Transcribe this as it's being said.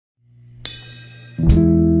Kia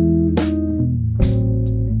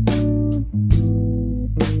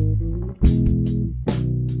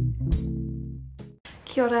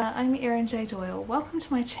ora, I'm Erin J. Doyle. Welcome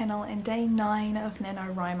to my channel and day 9 of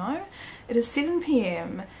NaNoWriMo. It is 7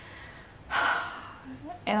 PM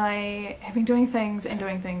and I have been doing things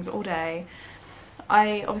all day.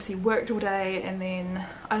 I obviously worked all day and then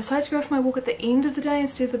I decided to go for my walk at the end of the day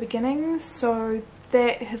instead of the beginning, so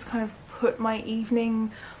that has kind of put my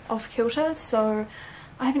evening off kilter. So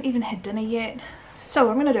I haven't even had dinner yet. So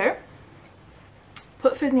what I'm going to do,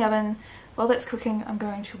 put food in the oven. While that's cooking, I'm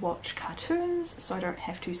going to watch cartoons so I don't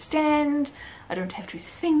have to stand, I don't have to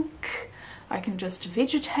think, I can just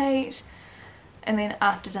vegetate, and then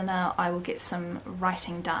after dinner I will get some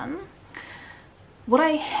writing done. What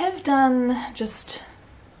I have done just,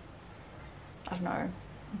 I don't know,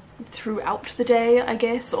 throughout the day I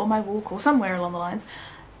guess, or my walk or somewhere along the lines,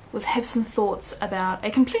 was have some thoughts about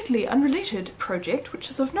a completely unrelated project which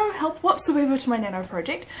is of no help whatsoever to my nano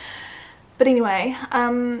project. But anyway,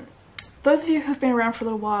 those of you who've been around for a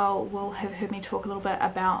little while will have heard me talk a little bit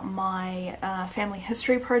about my family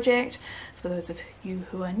history project. For those of you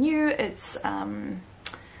who are new, it's in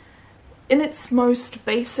its most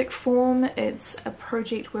basic form, it's a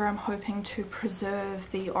project where I'm hoping to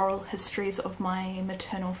preserve the oral histories of my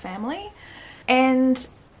maternal family. And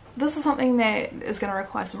this is something that is going to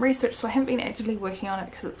require some research, so I haven't been actively working on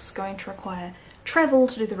it because it's going to require travel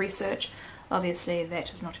to do the research. Obviously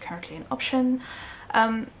that is not currently an option.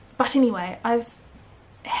 But anyway, I've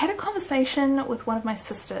had a conversation with one of my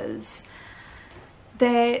sisters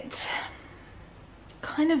that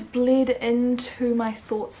kind of bled into my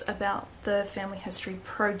thoughts about the family history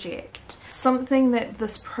project. Something that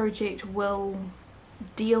this project will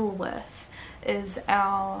deal with is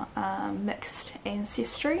our mixed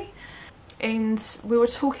ancestry, and we were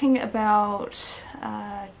talking about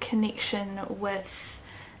connection with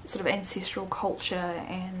sort of ancestral culture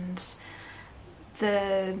and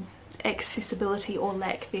the accessibility or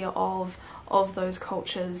lack thereof of those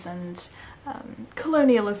cultures, and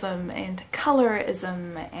colonialism and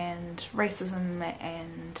colorism and racism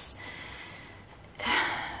and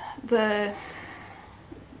the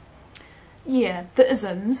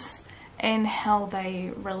isms, and how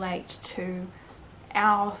they relate to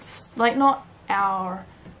our, like, not our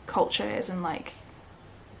culture as in like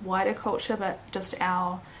wider culture, but just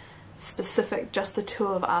our specific, just the two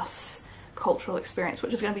of us cultural experience,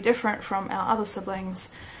 which is going to be different from our other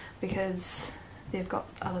siblings because they've got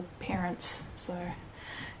other parents. So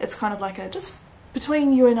it's kind of like a just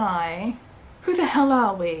between you and I, who the hell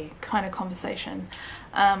are we kind of conversation.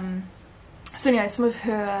 So anyway, some of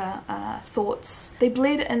her thoughts, they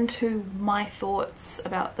bled into my thoughts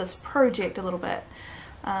about this project a little bit.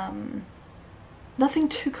 Nothing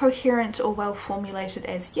too coherent or well formulated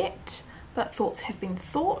as yet, but thoughts have been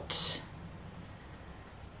thought.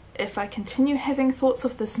 If I continue having thoughts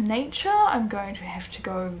of this nature, I'm going to have to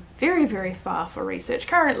go very, very far for research.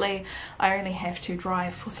 Currently, I only have to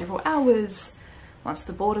drive for several hours, once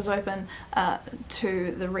the borders open,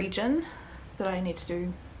 to the region that I need to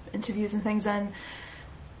do interviews and things in.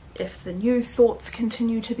 If the new thoughts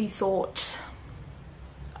continue to be thought,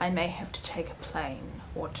 I may have to take a plane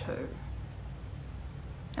or two.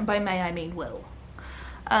 And by may I mean will.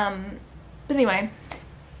 But anyway,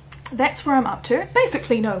 that's where I'm up to.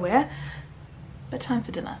 Basically nowhere, but time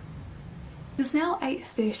for dinner. It's now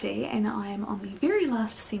 8:30 and I am on the very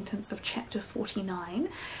last sentence of chapter 49.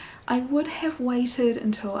 I would have waited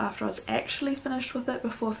until after I was actually finished with it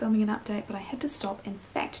before filming an update, but I had to stop and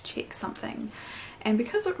fact check something. And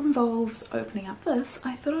because it involves opening up this,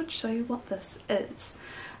 I thought I'd show you what this is.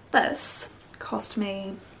 This cost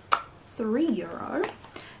me €3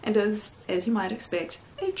 and is, as you might expect,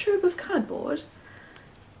 a tube of cardboard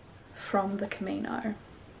from the Camino.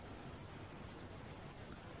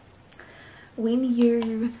 When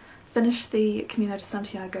you finish the Camino de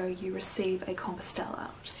Santiago, you receive a Compostela,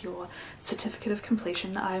 which is your certificate of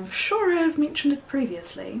completion. I'm sure I've mentioned it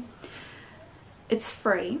previously. It's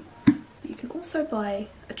free. You can also buy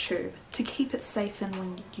a tube to keep it safe in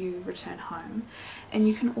when you return home, and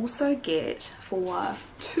you can also get for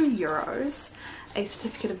 €2 a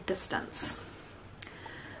certificate of distance.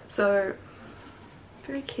 So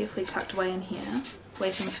very carefully tucked away in here,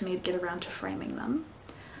 waiting for me to get around to framing them,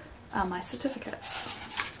 are my certificates.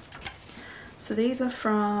 So these are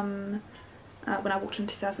from when I walked in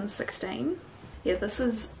 2016. Yeah, this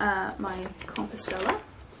is my Compostela.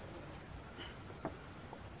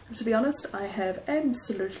 To be honest, I have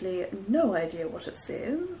absolutely no idea what it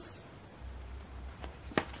says.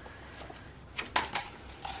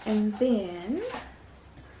 And then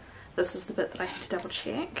this is the bit that I have to double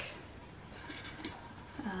check.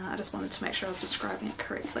 I just wanted to make sure I was describing it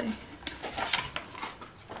correctly.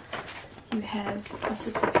 You have a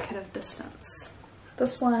certificate of distance.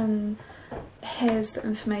 This one has the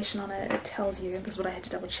information on it. It tells you, this is what I had to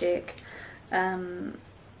double check,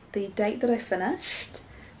 the date that I finished,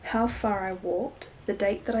 how far I walked, the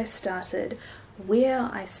date that I started, where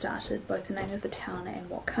I started, both the name of the town and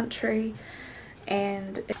what country,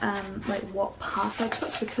 and like what path I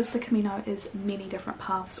took, because the Camino is many different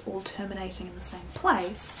paths all terminating in the same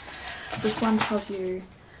place. This one tells you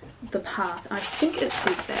the path, and I think it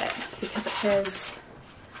says that because it has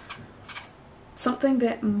something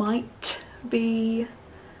that might be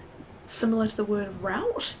similar to the word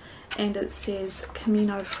route, and it says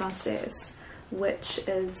Camino Frances, which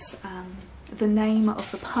is the name of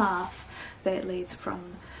the path that leads from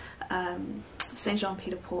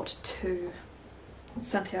Saint-Jean-Pied-de-Port to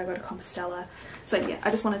Santiago de Compostela. So yeah,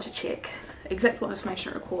 I just wanted to check exactly what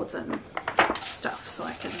information it records and stuff so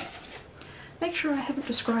I can make sure I haven't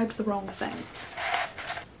described the wrong thing.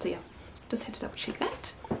 So yeah, just had to double check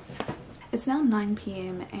that. It's now 9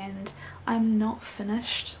 PM and I'm not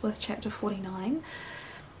finished with chapter 49.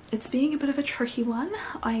 It's being a bit of a tricky one.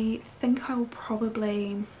 I think I will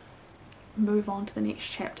probably move on to the next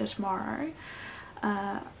chapter tomorrow.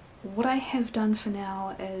 What I have done for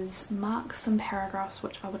now is mark some paragraphs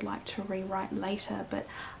which I would like to rewrite later, but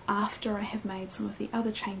after I have made some of the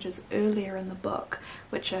other changes earlier in the book,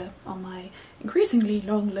 which are on my increasingly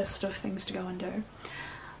long list of things to go and do.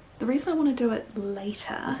 The reason I want to do it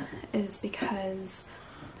later is because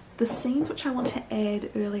the scenes which I want to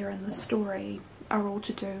add earlier in the story are all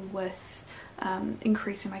to do with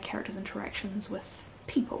increasing my character's interactions with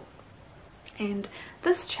people. And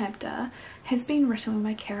this chapter has been written when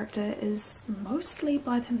my character is mostly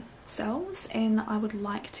by themselves and I would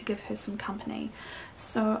like to give her some company.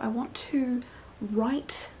 So I want to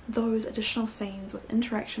write those additional scenes with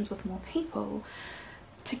interactions with more people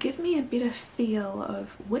to give me a better feel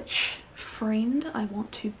of which friend I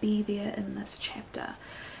want to be there in this chapter.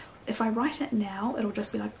 If I write it now, it'll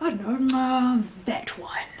just be like, I don't know, that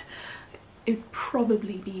one. It'd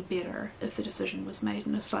probably be better if the decision was made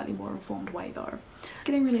in a slightly more informed way though. It's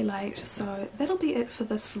getting really late, so that'll be it for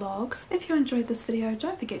this vlog. If you enjoyed this video,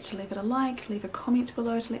 don't forget to leave it a like, leave a comment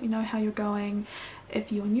below to let me know how you're going.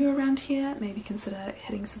 If you're new around here, maybe consider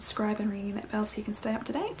hitting subscribe and ringing that bell so you can stay up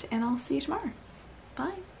to date, and I'll see you tomorrow.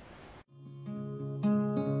 Bye!